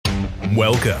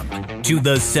Welcome to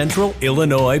the Central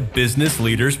Illinois Business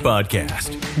Leaders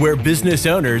Podcast, where business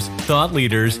owners, thought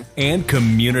leaders, and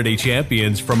community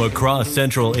champions from across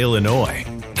Central Illinois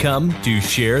come to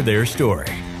share their story.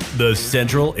 The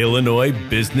Central Illinois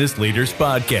Business Leaders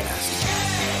Podcast.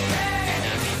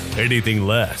 Anything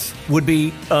less would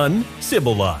be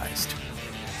uncivilized.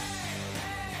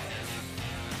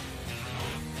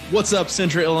 What's up,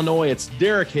 Central Illinois? It's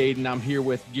Derek Hayden. I'm here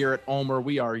with Garrett Ulmer.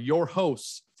 We are your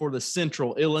hosts for the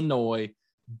Central Illinois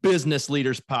Business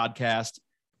Leaders Podcast,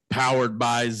 powered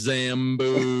by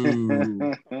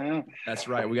Zamboo. That's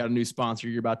right. We got a new sponsor.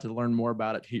 You're about to learn more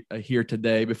about it here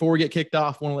today. Before we get kicked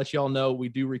off, I want to let you all know we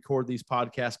do record these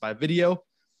podcasts by video.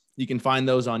 You can find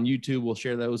those on YouTube. We'll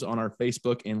share those on our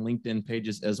Facebook and LinkedIn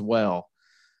pages as well.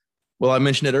 Well, I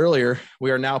mentioned it earlier. We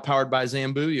are now powered by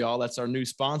Zamboo, y'all. That's our new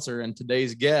sponsor. And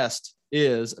today's guest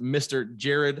is Mr.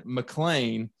 Jared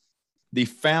McLean, the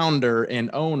founder and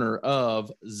owner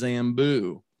of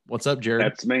Zamboo. What's up,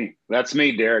 Jared? That's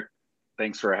me, Derek.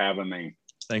 Thanks for having me.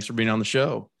 Thanks for being on the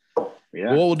show. Yeah.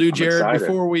 Well, what we'll do, Jared,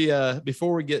 excited.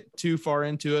 before we get too far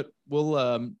into it,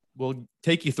 we'll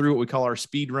take you through what we call our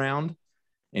speed round,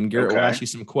 and Garrett will ask you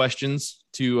some questions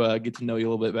to get to know you a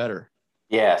little bit better.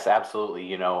 Yes, absolutely.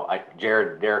 You know,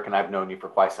 Derek and I've known you for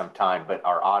quite some time, but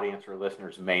our audience or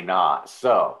listeners may not.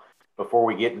 So before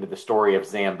we get into the story of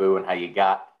Zamboo and how you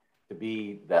got to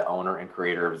be the owner and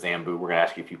creator of Zamboo, we're going to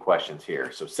ask you a few questions here.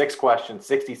 So 6 questions,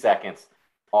 60 seconds.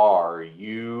 Are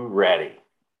you ready?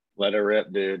 Let it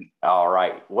rip, dude. All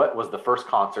right. What was the first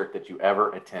concert that you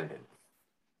ever attended?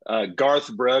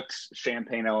 Garth Brooks,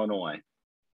 Champaign, Illinois.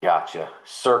 Gotcha.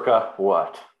 Circa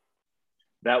what?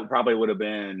 That probably would have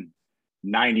been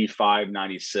 95,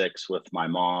 96 with my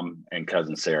mom and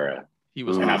cousin Sarah.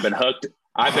 And I've been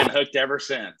hooked ever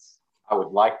since. I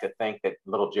would like to think that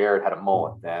little Jared had a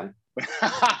mullet then.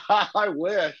 I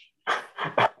wish.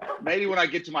 Maybe when I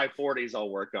get to my 40s, I'll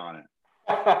work on it.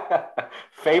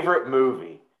 Favorite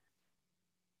movie?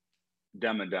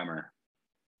 Dumb and Dumber.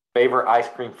 Favorite ice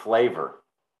cream flavor?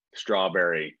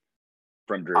 Strawberry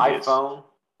from Drew's. iPhone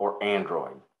or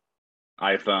Android?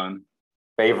 iPhone.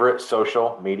 Favorite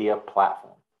social media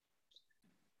platform?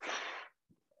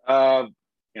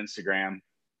 Instagram.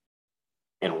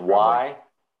 And why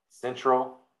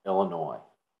Central Illinois?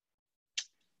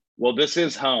 Well, this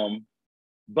is home,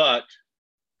 but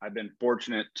I've been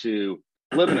fortunate to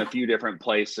live in a few different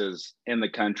places in the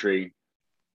country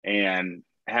and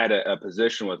had a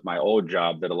position with my old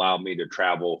job that allowed me to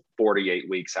travel 48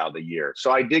 weeks out of the year.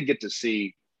 So I did get to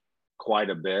see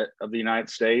quite a bit of the United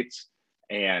States.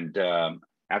 And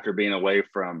after being away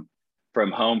from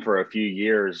home for a few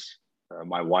years,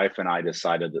 my wife and I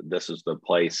decided that this is the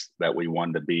place that we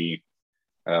wanted to be,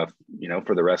 for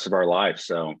the rest of our life.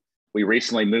 So we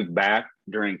recently moved back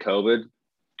during COVID,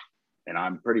 and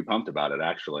I'm pretty pumped about it,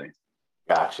 actually.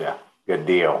 Gotcha. Good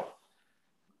deal.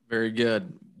 Very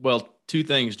good. Well, 2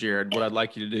 things, Jared, what I'd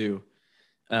like you to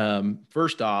do.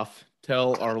 First off,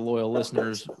 tell our loyal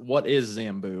listeners, what is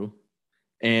Zamboo?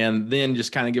 And then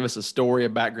just kind of give us a story, a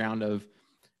background of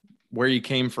where you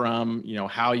came from,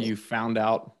 how you found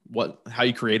out how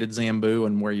you created Zamboo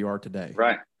and where you are today.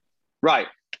 Right.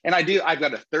 And I've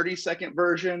got a 30-second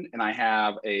version and I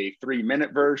have a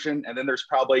 3-minute version. And then there's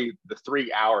probably the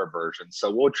 3-hour version.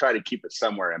 So we'll try to keep it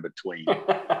somewhere in between.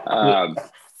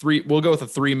 We'll go with the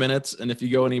 3 minutes. And if you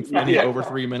go any over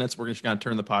 3 minutes, we're just going to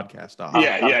turn the podcast off.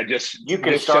 Yeah. You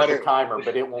can start your timer,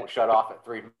 but it won't shut off at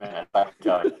 3 minutes. I can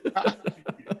tell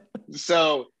you.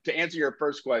 So to answer your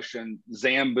first question,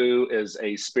 Zamboo is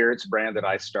a spirits brand that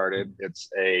I started. It's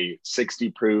a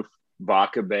 60 proof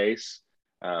vodka base.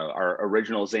 Our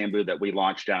original Zamboo that we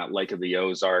launched down at Lake of the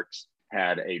Ozarks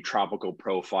had a tropical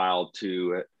profile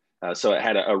to it. So it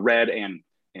had a red and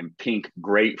pink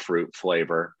grapefruit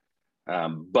flavor.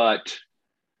 But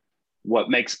what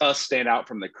makes us stand out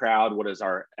from the crowd, what is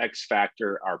our X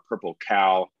factor, our purple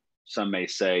cow, some may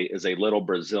say, is a little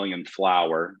Brazilian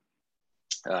flower.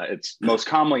 It's most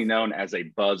commonly known as a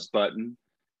buzz button.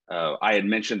 I had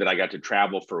mentioned that I got to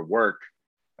travel for work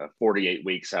 48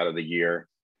 weeks out of the year.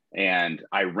 And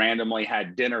I randomly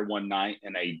had dinner one night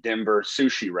in a Denver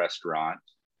sushi restaurant.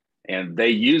 And they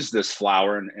use this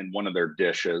flower in one of their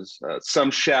dishes.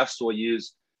 Some chefs will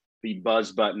use the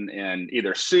buzz button in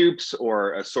either soups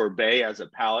or a sorbet as a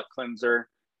palate cleanser.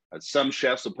 Some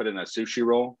chefs will put it in a sushi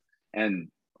roll. And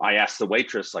I asked the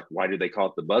waitress, why do they call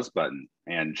it the buzz button?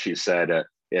 And she said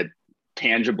it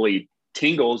tangibly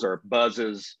tingles or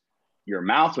buzzes your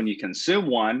mouth when you consume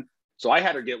one. So I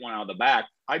had her get one out of the back.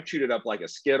 I chewed it up like a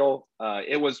Skittle. I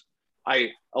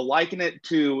liken it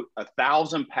to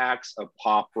 1,000 packs of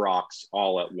Pop Rocks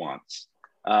all at once.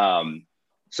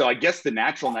 So I guess the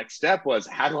natural next step was,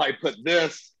 how do I put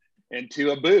this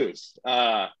into a booze?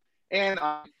 And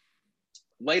I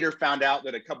later found out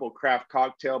that a couple of craft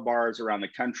cocktail bars around the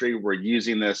country were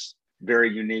using this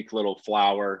very unique little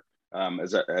flower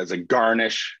as a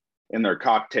garnish in their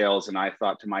cocktails. And I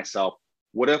thought to myself,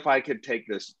 what if I could take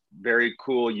this very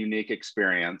cool, unique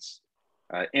experience,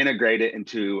 integrate it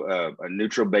into a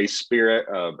neutral-based spirit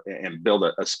and build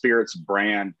a spirits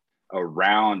brand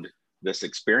around this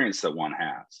experience that one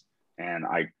has. And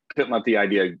I couldn't let the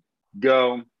idea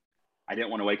go. I didn't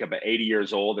want to wake up at 80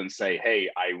 years old and say, hey,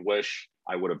 I wish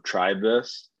I would have tried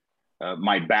this.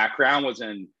 My background was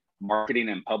in marketing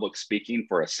and public speaking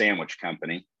for a sandwich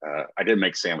company. I did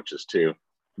make sandwiches too,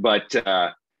 but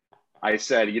I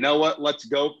said, you know what, let's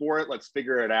go for it. Let's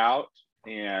figure it out.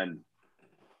 And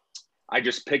I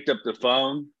just picked up the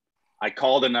phone. I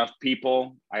called enough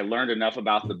people. I learned enough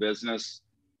about the business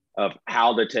of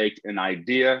how to take an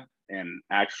idea and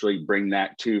actually bring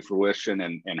that to fruition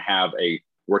and have a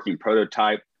working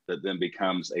prototype that then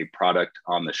becomes a product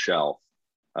on the shelf.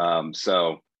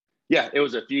 So yeah, it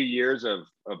was a few years of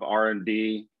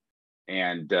R&D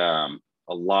and a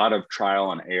lot of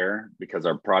trial and error because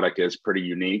our product is pretty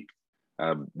unique.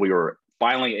 We were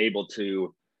finally able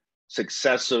to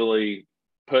successfully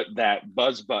put that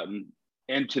buzz button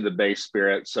into the base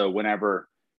spirit. So whenever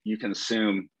you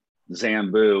consume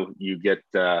Zambu, you get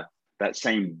that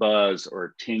same buzz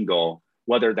or tingle,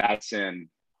 whether that's in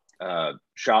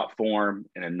shot form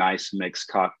in a nice mixed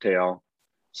cocktail.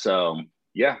 So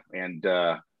yeah, and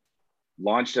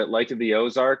launched at Lake of the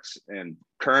Ozarks, and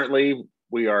currently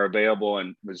we are available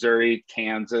in Missouri,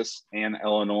 Kansas, and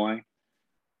Illinois,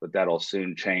 but that'll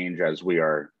soon change as we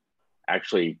are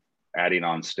actually adding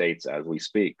on states as we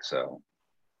speak. So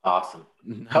awesome.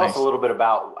 Nice. Tell us a little bit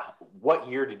about what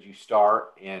year did you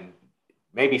start, and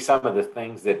maybe some of the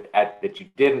things that you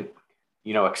didn't,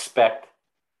 expect,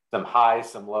 some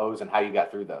highs, some lows, and how you got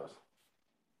through those.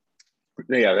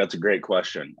 Yeah, that's a great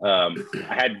question. I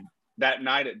had that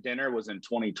night at dinner was in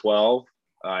 2012.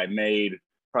 I made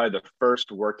probably the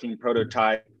first working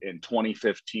prototype in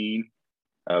 2015.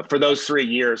 For those 3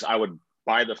 years, I would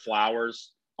buy the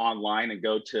flowers online and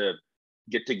go to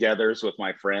get-togethers with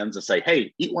my friends and say,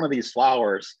 hey, eat one of these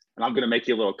flowers and I'm going to make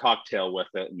you a little cocktail with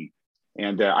it.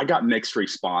 And I got mixed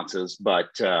responses, but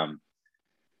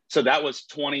so that was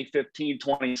 2015,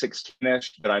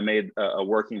 2016-ish that I made a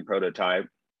working prototype.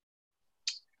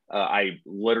 I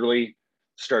literally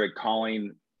started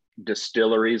calling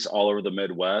distilleries all over the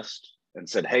Midwest and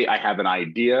said, hey, I have an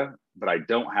idea, but I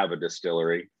don't have a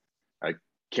distillery.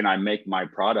 Can I make my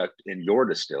product in your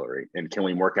distillery? And can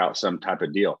we work out some type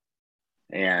of deal?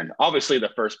 And obviously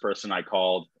the first person I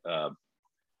called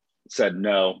said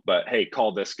no, but hey,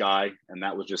 call this guy. And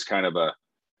that was just kind of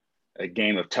a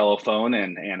game of telephone.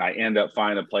 And I ended up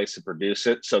finding a place to produce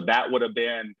it. So that would have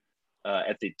been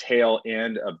at the tail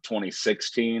end of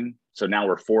 2016. So now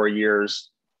we're 4 years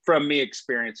from me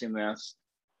experiencing this.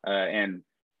 And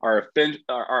our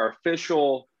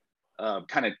official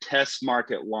kind of test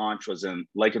market launch was in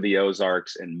Lake of the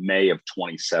Ozarks in May of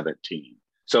 2017.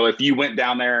 So if you went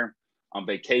down there on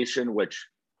vacation, which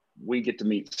we get to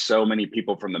meet so many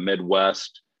people from the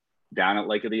Midwest down at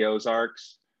Lake of the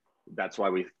Ozarks, that's why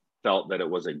we felt that it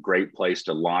was a great place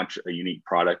to launch a unique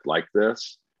product like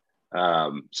this.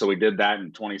 So we did that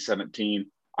in 2017.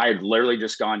 I had literally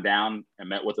just gone down and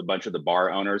met with a bunch of the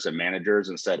bar owners and managers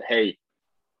and said, hey,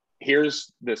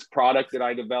 here's this product that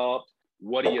I developed.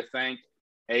 What do you think?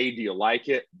 A, do you like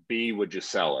it? B, would you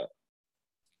sell it?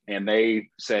 And they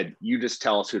said, you just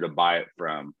tell us who to buy it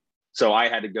from. So I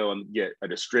had to go and get a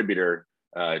distributor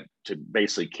to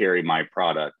basically carry my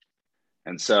product.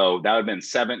 And so that would have been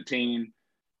 17.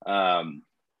 In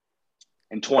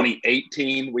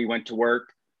 2018, we went to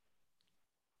work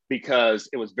because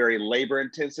it was very labor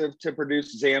intensive to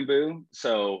produce Zambu.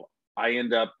 So I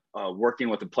ended up working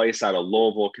with a place out of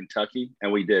Louisville, Kentucky,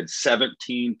 and we did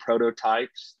 17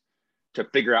 prototypes to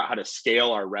figure out how to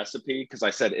scale our recipe. Because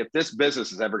I said, if this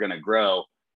business is ever going to grow,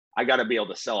 I got to be able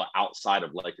to sell it outside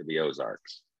of Lake of the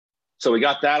Ozarks. So we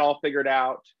got that all figured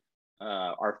out.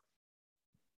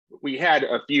 We had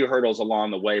a few hurdles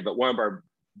along the way, but one of our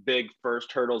big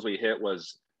first hurdles we hit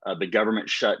was the government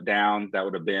shutdown. That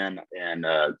would have been in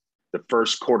the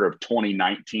first quarter of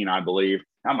 2019, I believe.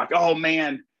 I'm like, oh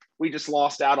man, we just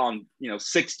lost out on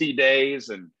 60 days,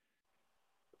 and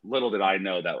little did I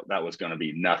know that that was going to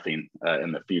be nothing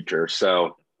in the future.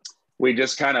 So we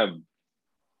just kind of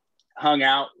hung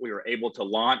out. We were able to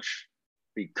launch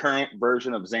the current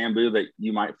version of Zambu that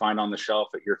you might find on the shelf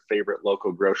at your favorite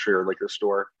local grocery or liquor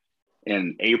store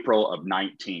in April of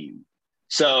 19.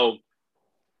 So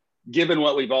given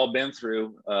what we've all been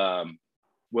through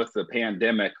with the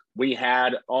pandemic, we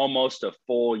had almost a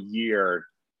full year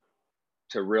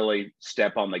to really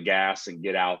step on the gas and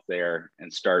get out there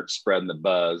and start spreading the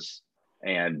buzz.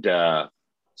 And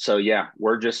so, yeah,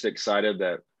 we're just excited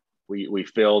that we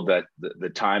feel that the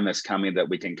time is coming that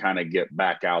we can kind of get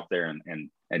back out there and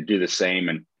do the same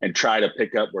and try to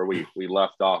pick up where we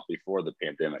left off before the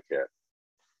pandemic hit.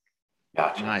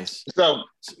 Gotcha. Nice. So,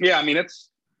 yeah, I mean, it's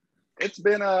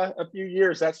been a few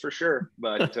years, that's for sure.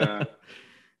 But,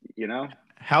 you know.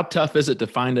 How tough is it to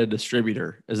find a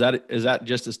distributor? Is that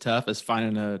just as tough as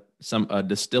finding a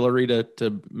distillery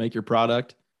to make your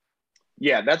product?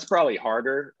 Yeah, that's probably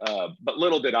harder. But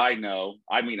little did I know.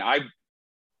 I mean, I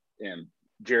am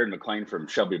Jared McLean from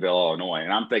Shelbyville, Illinois,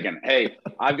 and I'm thinking, hey,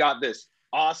 I've got this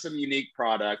awesome, unique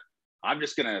product. I'm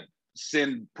just going to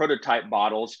send prototype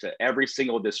bottles to every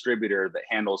single distributor that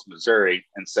handles Missouri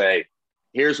and say,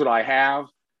 here's what I have.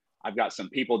 I've got some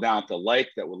people down at the lake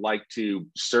that would like to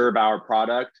serve our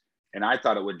product. And I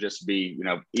thought it would just be,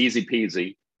 easy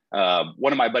peasy.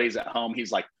 One of my buddies at home,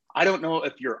 he's like, I don't know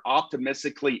if you're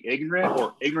optimistically ignorant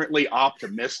or ignorantly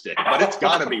optimistic, but it's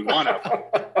got to be one of them.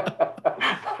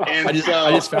 And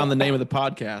I just found the name of the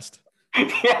podcast.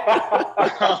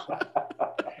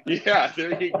 Yeah,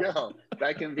 there you go.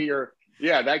 That can be your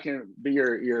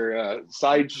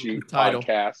side shoot title.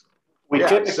 Podcast. We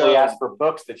typically ask for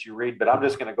books that you read, but I'm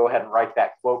just going to go ahead and write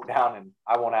that quote down, and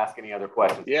I won't ask any other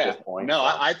questions at this point. No,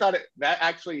 I thought that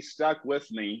actually stuck with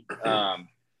me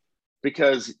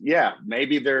because,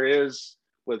 maybe there is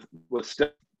with stuff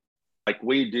like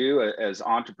we do as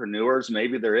entrepreneurs,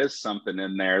 maybe there is something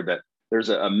in there that there's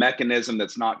a mechanism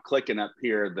that's not clicking up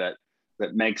here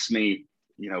that makes me,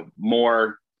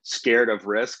 more scared of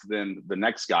risk than the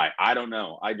next guy. I don't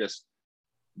know.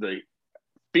 The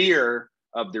fear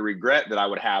of the regret that I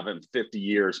would have in 50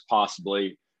 years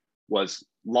possibly was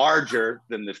larger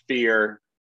than the fear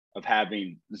of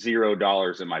having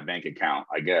 $0 in my bank account,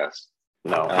 I guess.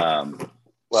 No.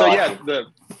 The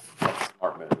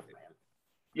smart move, man.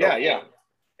 Yeah.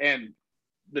 And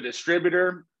the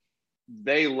distributor,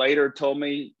 they later told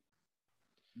me,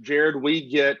 Jared, we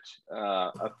get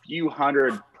a few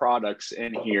hundred products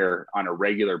in here on a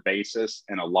regular basis,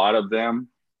 and a lot of them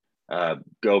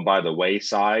go by the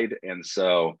wayside. And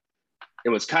so it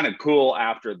was kind of cool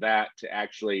after that to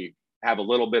actually have a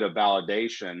little bit of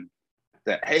validation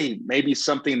that, hey, maybe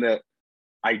something that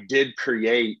I did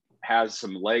create has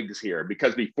some legs here.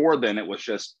 Because before then it was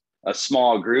just a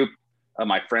small group of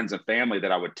my friends and family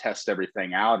that I would test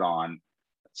everything out on.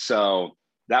 So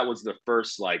that was the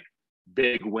first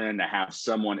big win to have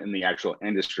someone in the actual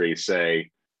industry say,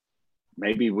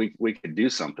 maybe we could do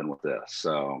something with this.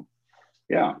 So,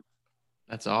 yeah.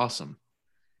 That's awesome.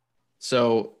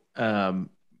 So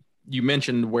you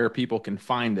mentioned where people can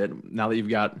find it. Now that you've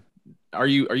got, are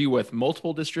you with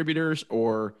multiple distributors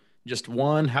or just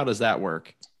one? How does that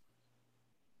work?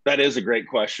 That is a great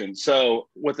question. So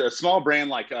with a small brand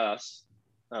like us,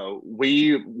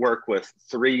 we work with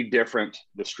 3 different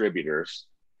distributors.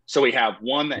 So we have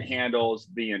one that handles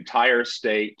the entire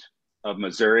state of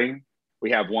Missouri.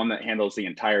 We have one that handles the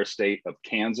entire state of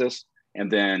Kansas.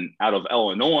 And then out of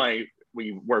Illinois,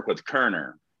 we work with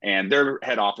Kerner, and their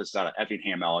head office is out of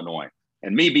Effingham, Illinois.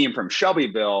 And me being from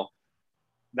Shelbyville,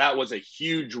 that was a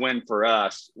huge win for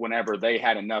us whenever they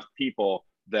had enough people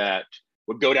that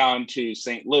would go down to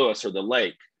St. Louis or the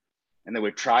lake, and they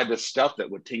would try this stuff that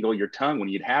would tingle your tongue when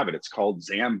you'd have it. It's called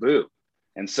Zamboo.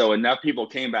 And so enough people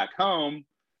came back home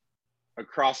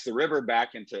across the river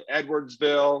back into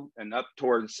Edwardsville and up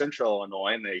towards central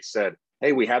Illinois, and they said,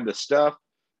 hey, we have this stuff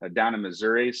down in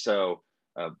Missouri. So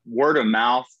word of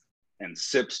mouth and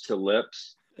sips to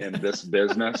lips in this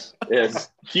business is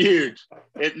huge.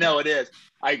 It is.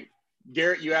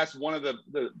 Garrett, you asked one of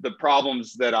the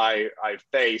problems that I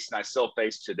faced and I still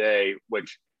face today,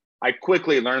 which I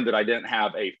quickly learned that I didn't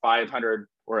have a $500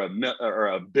 or a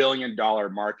 $1 billion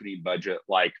marketing budget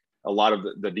like a lot of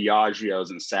the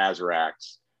Diageos and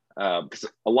Sazeracs. Because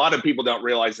a lot of people don't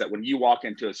realize that when you walk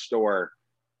into a store,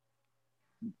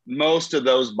 most of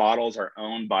those bottles are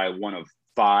owned by one of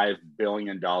 5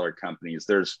 billion dollar companies.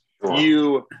 There's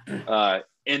few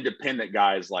independent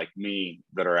guys like me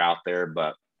that are out there,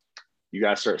 but you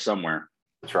got to start somewhere.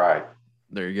 That's right.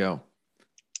 There you go.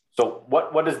 So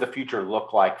what does the future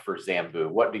look like for Zamboo?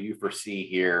 What do you foresee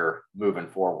here moving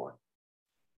forward?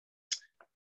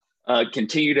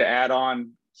 Continue to add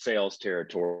on sales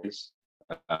territories.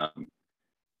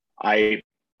 I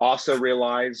also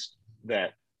realized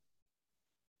that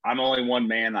I'm only one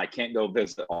man. I can't go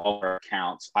visit all our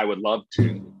accounts. I would love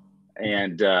to.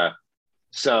 And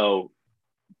so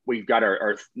we've got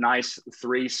our nice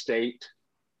 3-state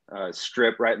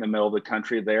strip right in the middle of the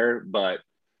country there. But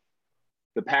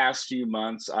the past few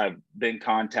months, I've been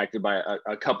contacted by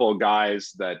a couple of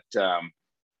guys that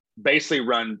basically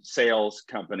run sales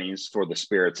companies for the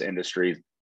spirits industry.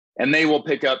 And they will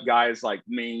pick up guys like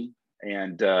me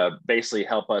and basically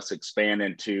help us expand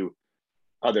into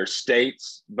other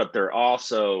states, but they're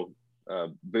also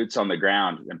boots on the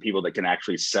ground and people that can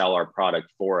actually sell our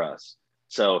product for us.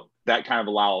 So that kind of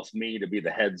allows me to be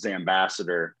the heads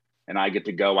ambassador, and I get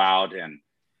to go out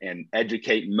and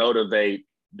educate, motivate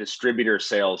distributor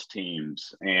sales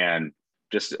teams and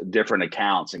just different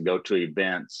accounts and go to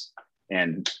events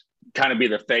and kind of be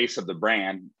the face of the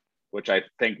brand, which I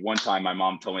think one time my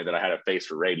mom told me that I had a face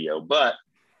for radio, but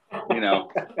you know,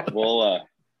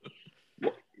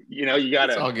 you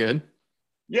gotta, it's all good.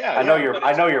 Yeah. I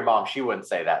know your mom, she wouldn't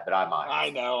say that, but I might.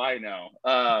 I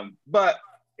know. But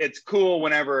it's cool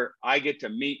whenever I get to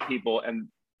meet people, and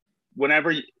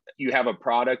whenever you have a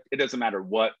product, it doesn't matter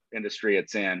what industry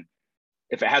it's in.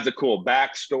 If it has a cool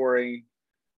backstory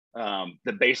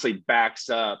that basically backs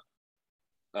up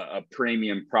a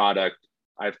premium product,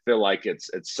 I feel like it's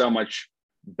so much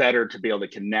better to be able to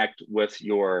connect with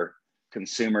your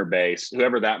consumer base,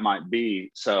 whoever that might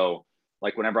be. So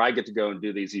like whenever I get to go and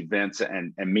do these events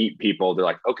and meet people, they're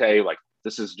like, okay, like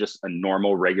this is just a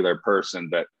normal, regular person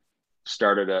that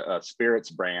started a spirits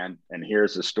brand, and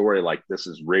here's the story, like this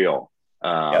is real.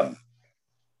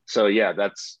 So yeah,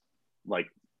 that's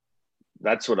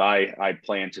what I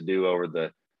plan to do over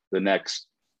the next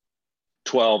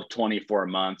 12, 24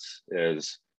 months,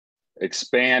 is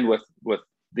expand with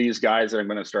these guys that I'm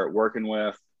going to start working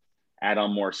with, add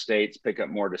on more states, pick up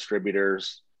more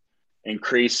distributors,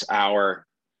 increase our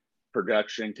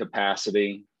production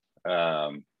capacity.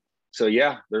 So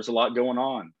yeah, there's a lot going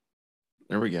on.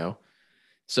 There we go.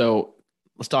 So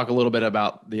let's talk a little bit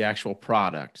about the actual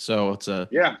product. So it's a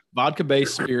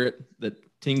vodka-based spirit that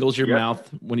tingles your mouth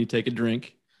when you take a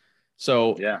drink.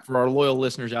 So for our loyal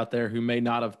listeners out there who may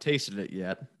not have tasted it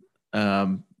yet,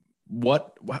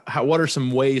 what are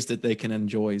some ways that they can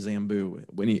enjoy Zambu?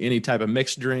 Any type of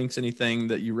mixed drinks, anything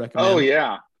that you recommend? Oh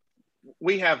yeah,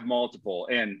 we have multiple,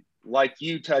 and like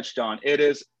you touched on, it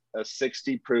is a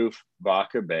 60 proof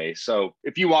vodka base. So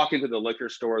if you walk into the liquor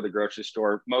store or the grocery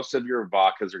store, most of your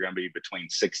vodkas are going to be between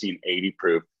 60 and 80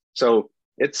 proof. So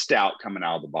it's stout coming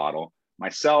out of the bottle.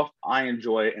 Myself, I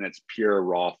enjoy it in its pure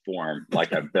raw form,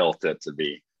 like I built it to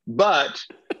be. But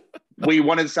we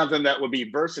wanted something that would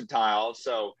be versatile.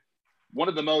 So one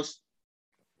of the most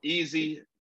easy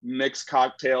mixed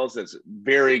cocktails that's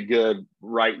very good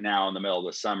right now in the middle of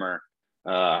the summer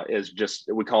is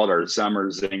we call it our summer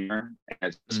zinger.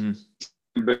 And it's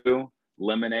Zambu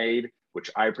lemonade, which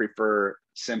I prefer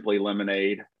simply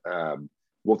lemonade.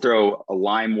 We'll throw a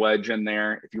lime wedge in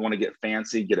there. If you want to get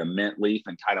fancy, get a mint leaf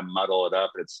and kind of muddle it up.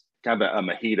 It's kind of a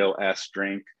mojito-esque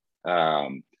drink.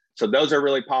 So those are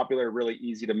really popular, really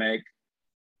easy to make.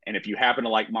 And if you happen to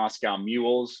like Moscow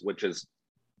Mules, which is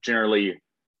generally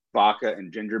vodka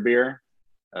and ginger beer,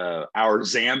 our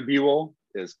Zambule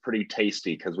is pretty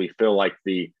tasty because we feel like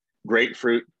the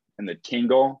grapefruit and the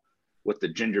tingle with the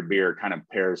ginger beer kind of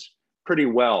pairs pretty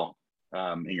well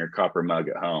in your cup or mug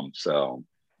at home. So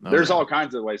there's all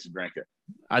kinds of ways to drink it.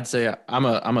 I'd say I'm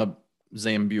a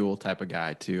Zambule type of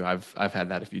guy too. I've had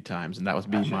that a few times, and that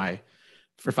would be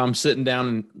if I'm sitting down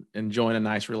and enjoying a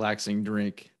nice relaxing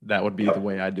drink, that would be the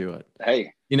way I do it.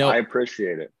 Hey, I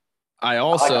appreciate it. I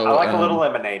also I like a little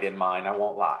lemonade in mine. I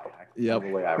won't lie. Yep. The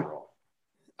way I roll.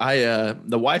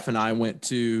 The wife and I went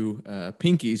to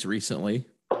Pinky's recently,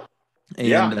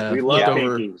 and we love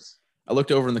Pinky's. I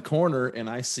looked over in the corner and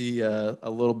I see a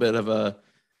little bit of a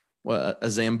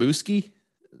Zambuski.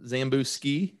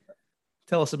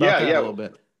 Tell us about that a little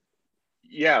bit.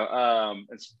 Yeah,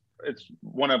 it's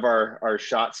one of our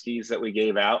shot skis that we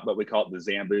gave out, but we call it the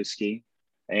Zambuski.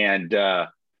 And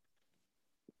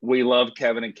we love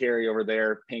Kevin and Carrie over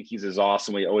there. Pinky's is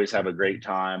awesome. We always have a great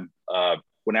time.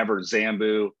 Whenever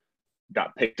Zambu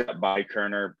got picked up by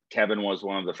Kerner, Kevin was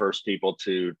one of the first people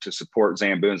to support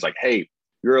Zambu. And it's like, hey,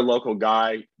 you're a local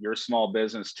guy. You're a small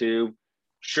business too.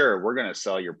 Sure, we're going to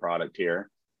sell your product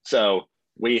here. So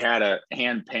we had a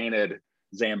hand-painted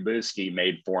Zambuski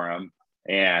made for him.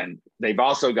 And they've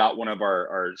also got one of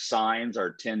our signs,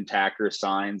 our tin tacker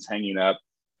signs hanging up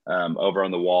over on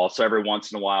the wall. So every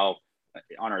once in a while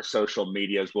on our social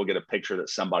medias, we'll get a picture that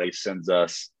somebody sends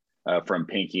us from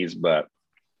Pinky's. But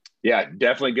yeah,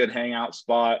 definitely good hangout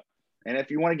spot. And if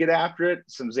you want to get after it,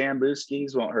 some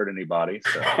Zambuskis won't hurt anybody.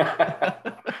 So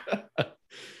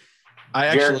I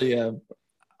actually,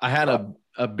 I had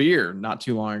a beer not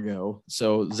too long ago.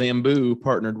 So Zambu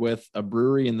partnered with a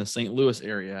brewery in the St. Louis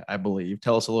area, I believe.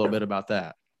 Tell us a little bit about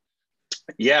that.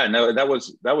 Yeah, no, that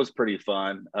was pretty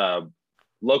fun.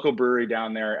 Local brewery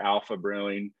down there, Alpha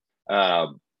Brewing.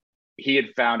 He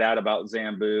had found out about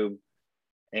Zambu,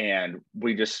 and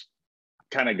we just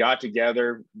kind of got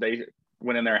together. They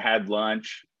went in there, had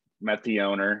lunch, met the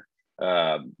owner.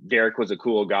 Derek was a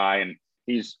cool guy, and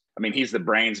he's the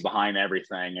brains behind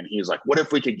everything. And he's like, what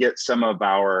if we could get some of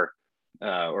our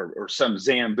or some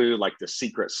Zambu, like the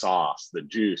secret sauce, the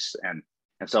juice? And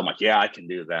so I'm like, yeah, I can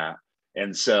do that.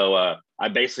 And so I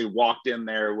basically walked in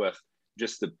there with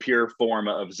just the pure form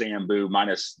of Zambu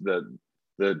minus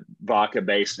the vodka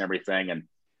base and everything. And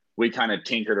we kind of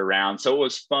tinkered around. So it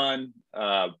was fun,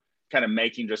 kind of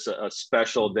making just a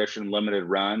special edition limited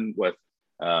run with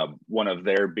one of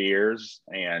their beers.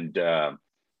 And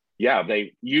yeah,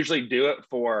 they usually do it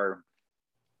for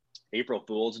April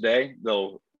Fool's Day.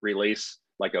 They'll release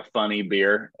like a funny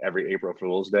beer every April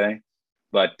Fool's Day.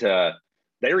 But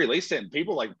they released it and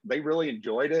people they really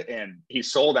enjoyed it. And he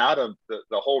sold out of the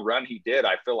whole run he did,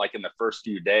 I feel like, in the first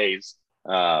few days.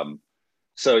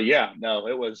 So yeah, no,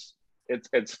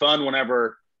 it's fun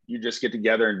whenever you just get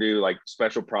together and do like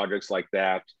special projects like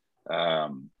that.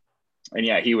 And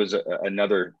yeah, he was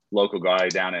another local guy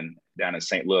down in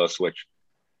St. Louis, which,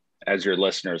 as your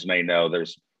listeners may know,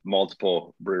 there's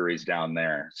multiple breweries down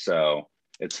there. So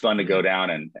it's fun to go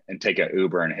down and take an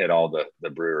Uber and hit all the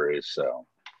breweries. So.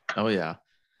 Oh yeah.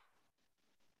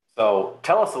 So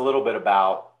tell us a little bit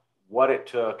about what it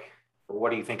took, or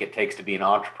what do you think it takes to be an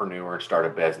entrepreneur and start a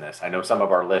business? I know some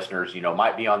of our listeners,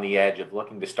 might be on the edge of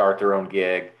looking to start their own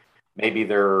gig. Maybe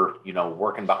they're,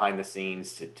 working behind the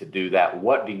scenes to do that.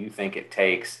 What do you think it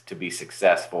takes to be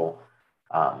successful,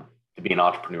 to be an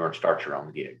entrepreneur and start your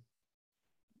own gig?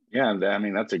 Yeah, I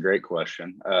mean, that's a great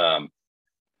question.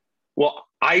 Well,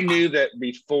 I knew that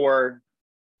before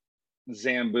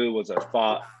Zambu was a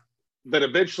thought, that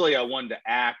eventually I wanted to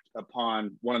act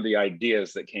upon one of the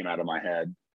ideas that came out of my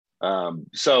head.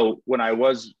 So when I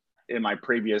was in my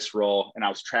previous role and I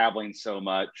was traveling so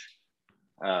much,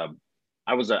 I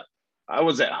was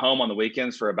at home on the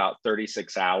weekends for about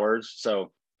 36 hours.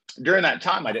 So during that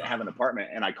time, I didn't have an apartment,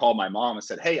 and I called my mom and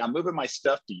said, hey, I'm moving my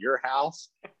stuff to your house.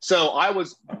 So I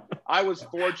was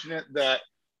fortunate that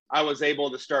I was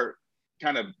able to start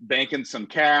kind of banking some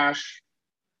cash,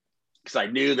 because I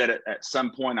knew that at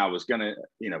some point I was going to,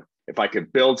 if I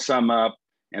could build some up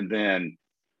and then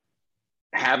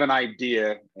have an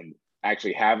idea and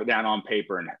actually have it down on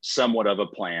paper and somewhat of a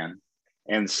plan.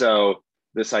 And so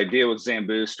this idea with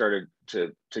Zambu started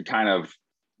to kind of,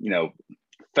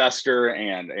 fester,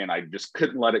 and I just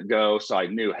couldn't let it go. So I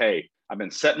knew, hey, I've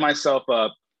been setting myself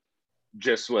up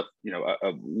just with,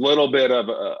 a little bit of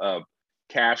a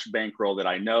cash bankroll that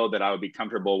I know that I would be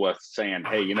comfortable with saying,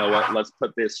 hey, you know what, let's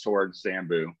put this towards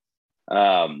Zambu.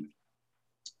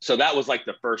 So that was like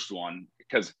the first one,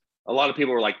 because a lot of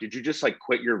people were like, did you just like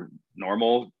quit your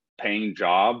normal paying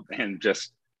job and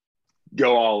just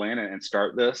go all in and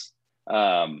start this?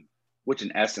 Which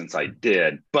in essence I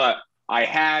did, but I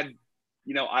had,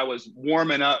 I was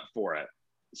warming up for it.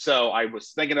 So I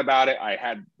was thinking about it.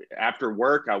 After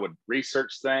work, I would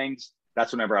research things.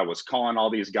 That's whenever I was calling all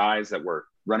these guys that were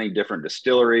running different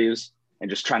distilleries and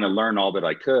just trying to learn all that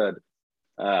I could.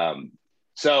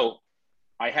 So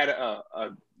I had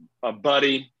a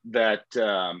buddy that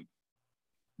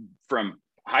from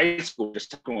high school,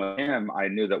 just talking with him, I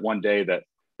knew that one day that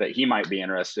he might be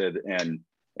interested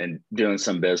in doing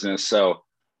some business. So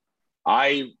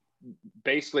I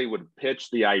basically would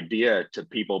pitch the idea to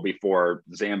people before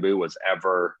Zambu was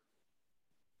ever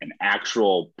an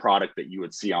actual product that you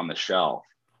would see on the shelf.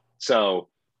 So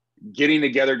getting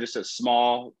together just a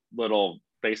small little,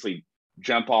 basically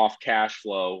jump off cash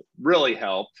flow really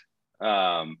helped.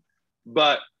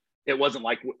 But it wasn't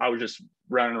like I was just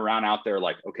running around out there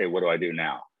like, okay, what do I do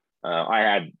now? I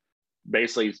had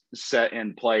basically set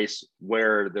in place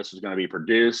where this was going to be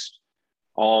produced,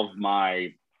 all of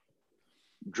my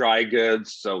dry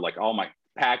goods. So like all my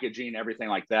packaging, everything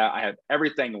like that. I had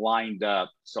everything lined up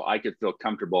so I could feel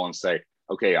comfortable and say,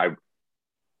 okay, I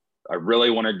really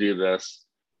want to do this.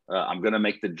 I'm going to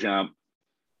make the jump.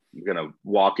 I'm going to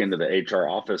walk into the HR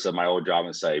office of my old job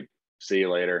and say, see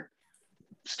you later,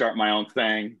 start my own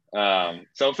thing.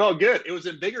 So it felt good. It was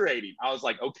invigorating. I was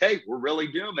like, okay, we're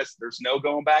really doing this. There's no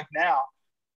going back now.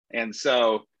 And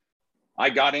so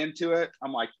I got into it.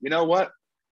 I'm like, you know what?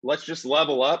 Let's just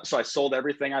level up. So I sold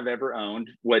everything I've ever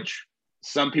owned, which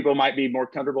some people might be more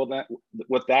comfortable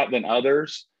with that than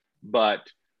others. But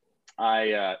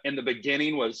I, in the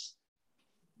beginning, was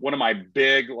one of my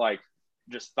big,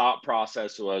 just thought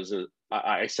process was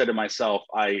I said to myself,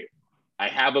 I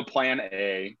have a plan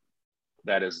A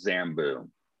that is Zambu.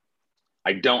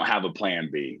 I don't have a plan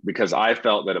B because I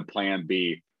felt that a plan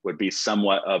B would be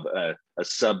somewhat of a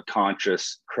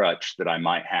subconscious crutch that I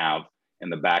might have in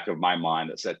the back of my mind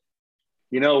that said,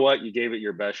 you know what, you gave it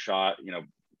your best shot,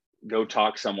 go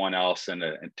talk someone else and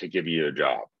to give you a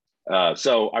job.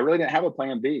 So I really didn't have a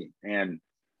plan B. And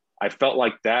I felt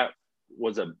like that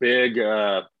was a big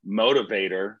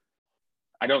motivator.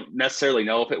 I don't necessarily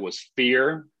know if it was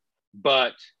fear,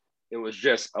 but it was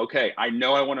just, okay, I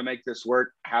know I want to make this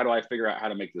work. How do I figure out how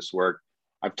to make this work?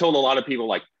 I've told a lot of people,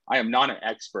 like, I am not an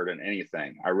expert in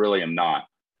anything. I really am not.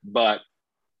 But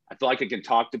I feel like I can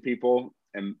talk to people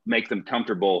and make them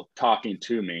comfortable talking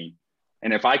to me.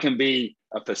 And if I can be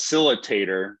a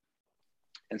facilitator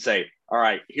and say, all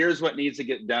right, here's what needs to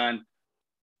get done.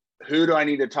 Who do I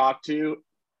need to talk to?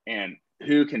 And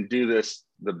who can do this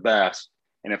the best?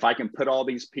 And if I can put all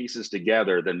these pieces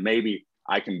together, then maybe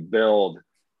I can build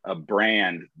a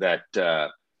brand that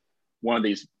one of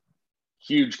these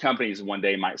huge companies one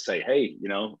day might say, hey,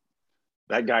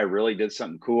 that guy really did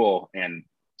something cool, and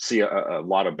see a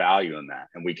lot of value in that.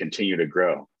 And we continue to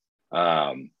grow.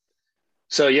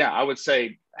 So yeah, I would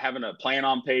say having a plan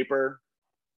on paper,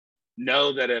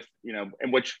 know that if,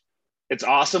 in which it's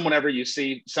awesome whenever you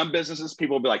see some businesses,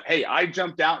 people will be like, hey, I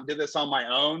jumped out and did this on my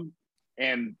own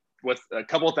and with a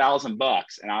couple $1,000.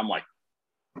 And I'm like,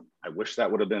 I wish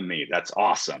that would have been me. That's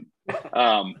awesome.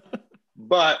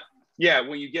 But yeah,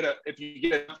 if you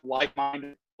get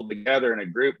like-minded people together in a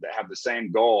group that have the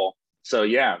same goal. So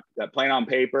yeah, that plan on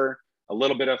paper, a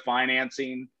little bit of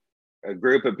financing, a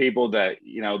group of people that,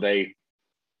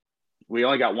 we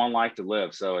only got one life to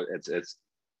live. So it's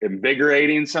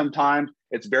invigorating sometimes.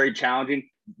 It's very challenging.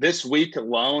 This week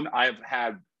alone, I've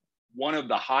had one of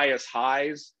the highest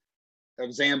highs of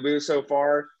Zambu so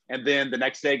far. And then the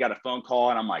next day got a phone call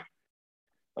and I'm like,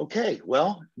 okay,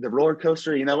 well, the roller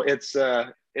coaster,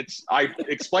 I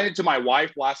explained it to my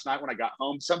wife last night when I got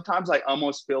home. Sometimes I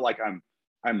almost feel like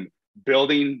I'm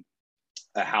building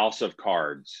a house of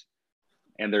cards,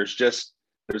 and there's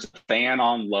a fan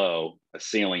on low, a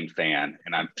ceiling fan,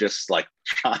 and I'm just like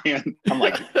trying. I'm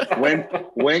like,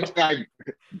 when can I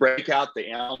break out the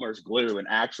Elmer's glue and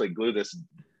actually glue this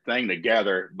thing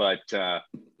together? But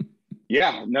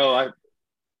yeah, no,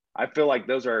 I feel like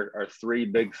those are three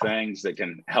big things that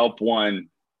can help one,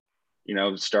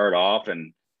 start off.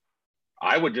 And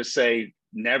I would just say,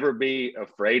 never be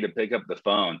afraid to pick up the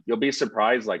phone. You'll be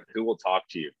surprised, like, who will talk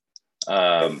to you.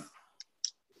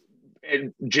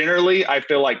 And generally, I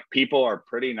feel like people are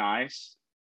pretty nice.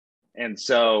 And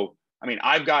so, I mean,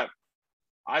 I've got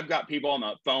people on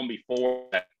the phone before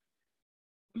that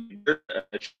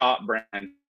a shop brand,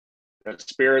 a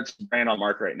spirits brand on the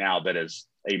market right now that is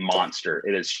a monster.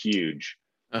 It is huge.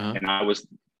 Uh-huh. And I was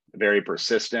very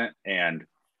persistent, and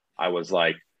I was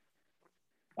like,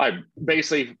 I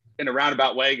basically, in a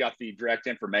roundabout way, got the direct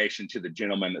information to the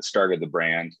gentleman that started the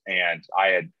brand. And I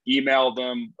had emailed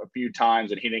him a few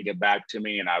times and he didn't get back to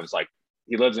me. And I was like,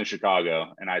 he lives in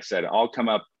Chicago. And I said, I'll come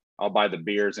up, I'll buy the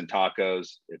beers and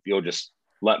tacos if you'll just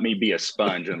let me be a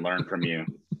sponge and learn from you.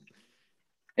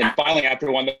 And finally,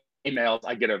 after one of the emails,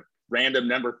 I get a random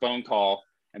number phone call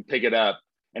and pick it up.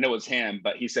 And it was him,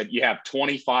 but he said, you have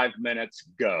 25 minutes,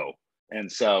 go.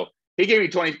 And so he gave me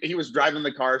 20, he was driving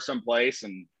the car someplace.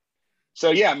 And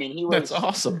so, yeah, I mean, that's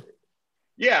awesome.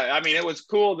 Yeah. I mean, it was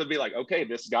cool to be like, okay,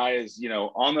 this guy is,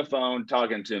 on the phone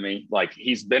talking to me. Like,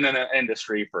 he's been in the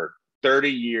industry for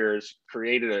 30 years,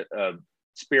 created a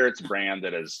spirits brand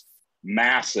that is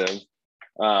massive.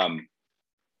 And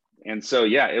so,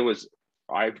 yeah,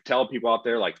 I tell people out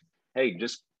there, like, hey,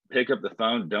 just pick up the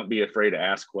phone. Don't be afraid to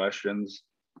ask questions.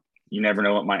 You never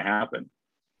know what might happen.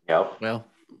 Yep. Well,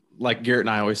 like Garrett and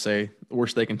I always say, the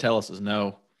worst they can tell us is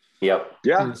no. Yep.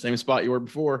 Yeah. You're in the same spot you were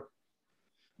before.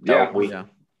 No,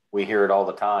 we hear it all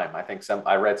the time. I think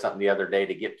I read something the other day,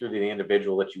 to get through to the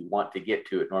individual that you want to get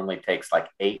to, it normally takes like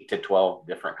 8 to 12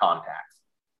 different contacts.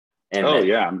 And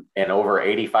and over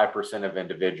 85% of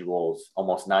individuals,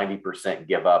 almost 90%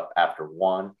 give up after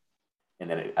one. And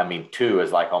then, 2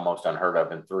 is like almost unheard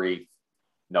of, and 3,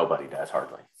 nobody does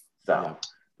hardly. So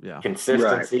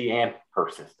consistency and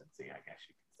persistency, I guess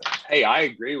you could say. Hey, I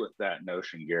agree with that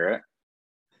notion, Garrett.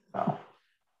 Oh.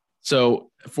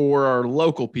 So for our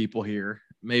local people here,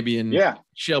 maybe in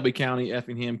Shelby County,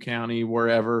 Effingham County,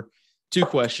 wherever, 2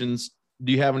 questions.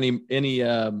 Do you have any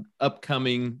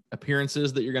upcoming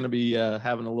appearances that you're going to be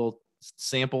having a little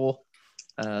sampler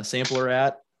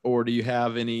at, or do you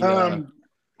have any? I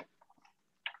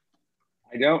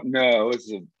don't know.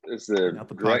 It's a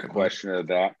direct question of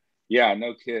that. Yeah,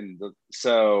 no kidding.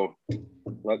 So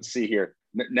let's see here.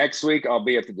 Next week, I'll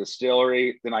be at the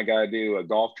distillery. Then I got to do a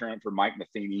golf tournament for Mike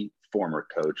Matheny, former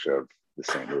coach of the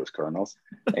St. Louis Cardinals.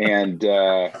 And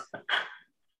then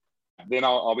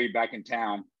I'll be back in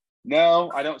town. No,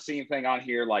 I don't see anything on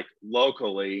here like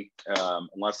locally,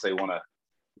 unless they want to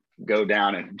go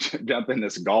down and jump in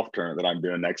this golf tournament that I'm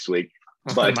doing next week.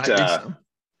 But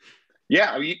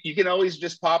yeah, you can always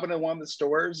just pop into one of the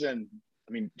stores. And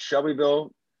I mean,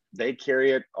 Shelbyville, they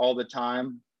carry it all the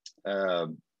time.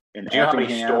 Do you know how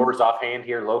many stores offhand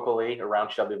here locally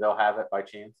around Shelbyville have it by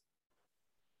chance?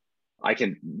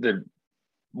 The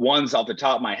ones off the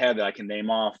top of my head that I can name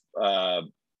off,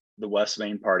 the West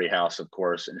Main Party House, of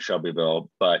course, in Shelbyville,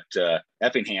 but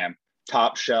Effingham,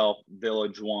 Top Shelf,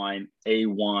 Village Wine,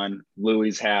 A1,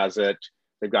 Louis has it.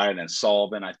 They've got it in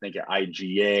Sullivan, I think at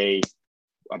IGA.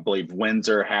 I believe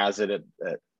Windsor has it at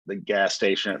the gas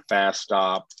station at Fast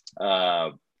Stop.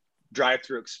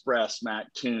 Drive-Thru Express,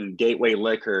 Mattoon, Gateway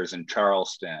Liquors in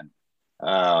Charleston.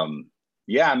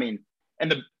 Yeah, I mean,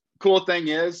 and the cool thing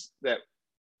is that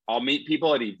I'll meet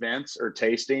people at events or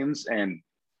tastings, and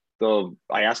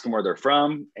I ask them where they're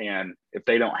from, and if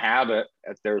they don't have it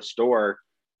at their store,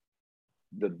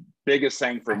 the biggest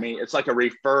thing for me, it's like a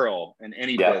referral in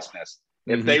any business.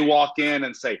 If they walk in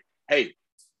and say, hey,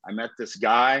 I met this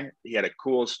guy, he had a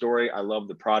cool story, I love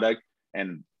the product,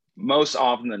 and most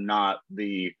often than not,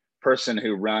 the person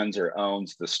who runs or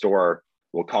owns the store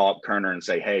will call up Kerner and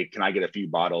say, hey, can I get a few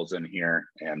bottles in here?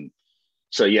 And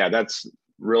so, yeah, that's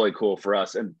really cool for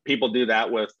us. And people do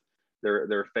that with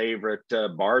their favorite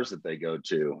bars that they go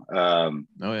to. And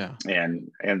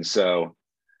so,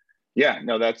 yeah,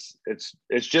 no, it's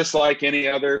just like any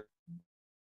other,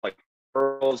 like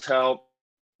referrals help,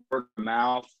 word of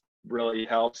mouth really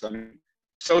helps. I mean,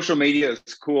 social media is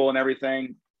cool and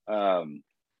everything. But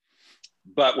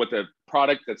with a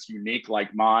product that's unique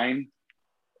like mine,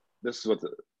 this is what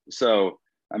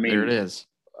I mean, there it is.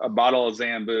 A bottle of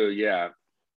Zambu. Yeah.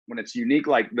 When it's unique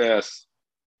like this,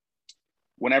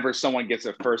 whenever someone gets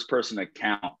a first person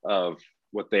account of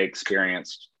what they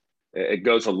experienced, it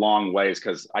goes a long ways.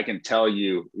 Cause I can tell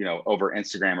you, over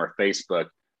Instagram or Facebook,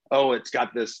 oh, it's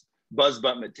got this buzz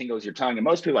button that tingles your tongue. And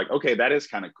most people are like, okay, that is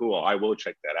kind of cool. I will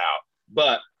check that out.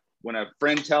 But when a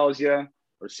friend tells you,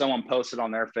 or someone posted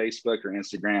on their Facebook or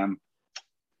Instagram,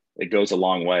 it goes a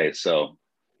long way. So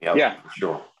yeah,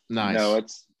 sure. Nice. No,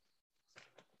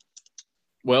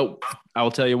 well, I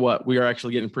will tell you what, we are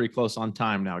actually getting pretty close on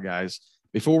time now, guys.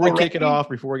 Before we get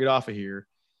off of here,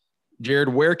 Jared,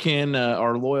 where can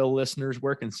our loyal listeners,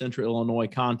 where can Central Illinois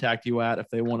contact you at if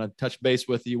they want to touch base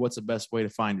with you? What's the best way to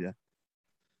find you?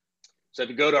 So if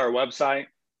you go to our website,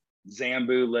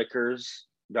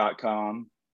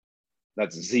 zambuliquors.com,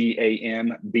 that's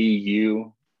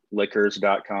ZAMBU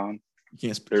liquors.com. You can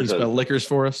you spell liquors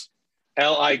for us?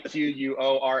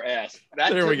 LIQUORS.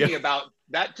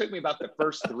 That took me about the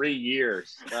first 3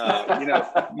 years.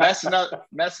 Messing up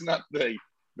the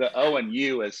O and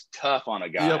U is tough on a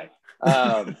guy.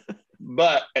 Yep.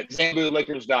 But at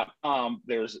zambuliquors.com,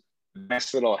 there's a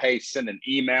nice little, hey, send an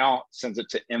email, sends it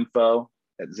to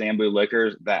info@Zambu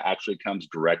Liquors. That actually comes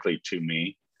directly to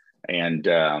me. And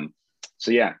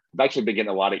so, yeah, I've actually been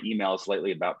getting a lot of emails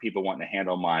lately about people wanting to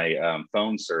handle my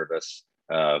phone service.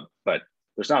 But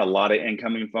there's not a lot of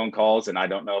incoming phone calls, and I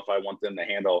don't know if I want them to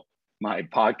handle my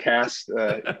podcast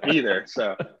either.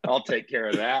 So I'll take care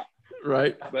of that.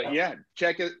 Right. But yeah,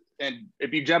 check it. And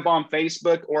if you jump on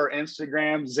Facebook or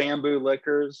Instagram, Zambu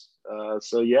Liquors.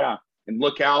 So yeah, and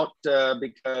look out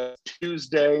because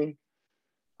Tuesday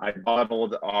I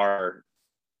bottled our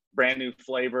brand new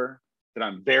flavor that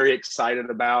I'm very excited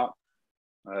about.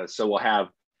 So we'll have,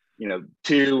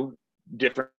 2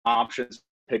 different options to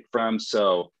pick from.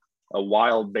 So a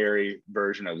wild berry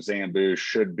version of Zambu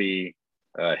should be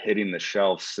hitting the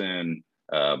shelf soon.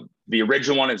 The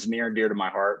original one is near and dear to my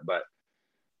heart, but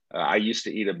I used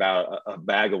to eat about a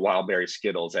bag of wild berry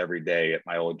Skittles every day at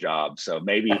my old job. So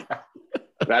maybe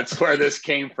that's where this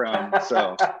came from.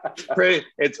 So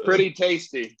it's pretty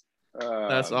tasty.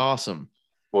 That's awesome.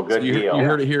 Well, good deal. You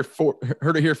heard it here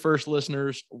first,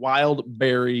 listeners. Wild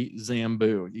berry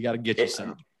Zambu. You got to get you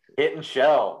some. Hitting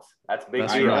shelves. That's big.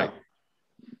 That's deal. Right.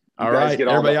 All right,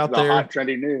 everybody out there. Hot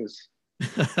trendy news.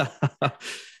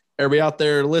 Everybody out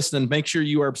there listening, make sure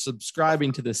you are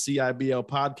subscribing to the CIBL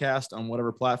podcast on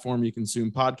whatever platform you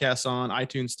consume podcasts on,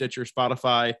 iTunes, Stitcher,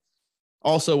 Spotify.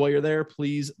 Also, while you're there,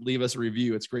 please leave us a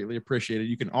review. It's greatly appreciated.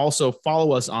 You can also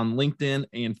follow us on LinkedIn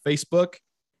and Facebook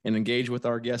and engage with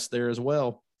our guests there as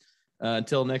well.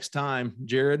 Until next time,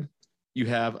 Jared, you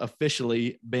have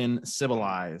officially been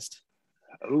civilized.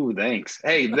 Oh, thanks.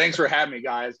 Hey, thanks for having me,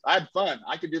 guys. I had fun.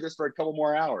 I could do this for a couple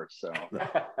more hours. So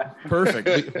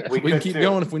perfect. We can keep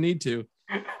going if we need to.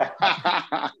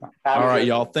 All right,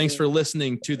 y'all. Thanks for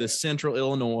listening to the Central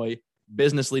Illinois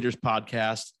Business Leaders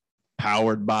Podcast,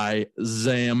 powered by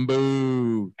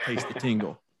Zambu. Taste the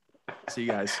tingle. See you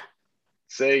guys.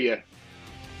 See ya.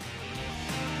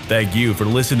 Thank you for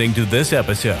listening to this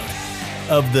episode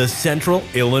of the Central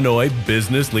Illinois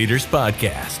Business Leaders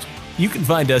Podcast. You can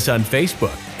find us on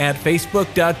Facebook at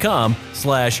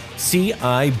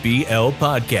facebook.com/CIBL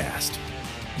podcast.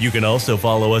 You can also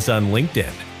follow us on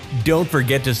LinkedIn. Don't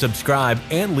forget to subscribe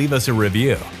and leave us a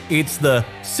review. It's the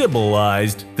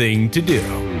civilized thing to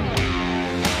do.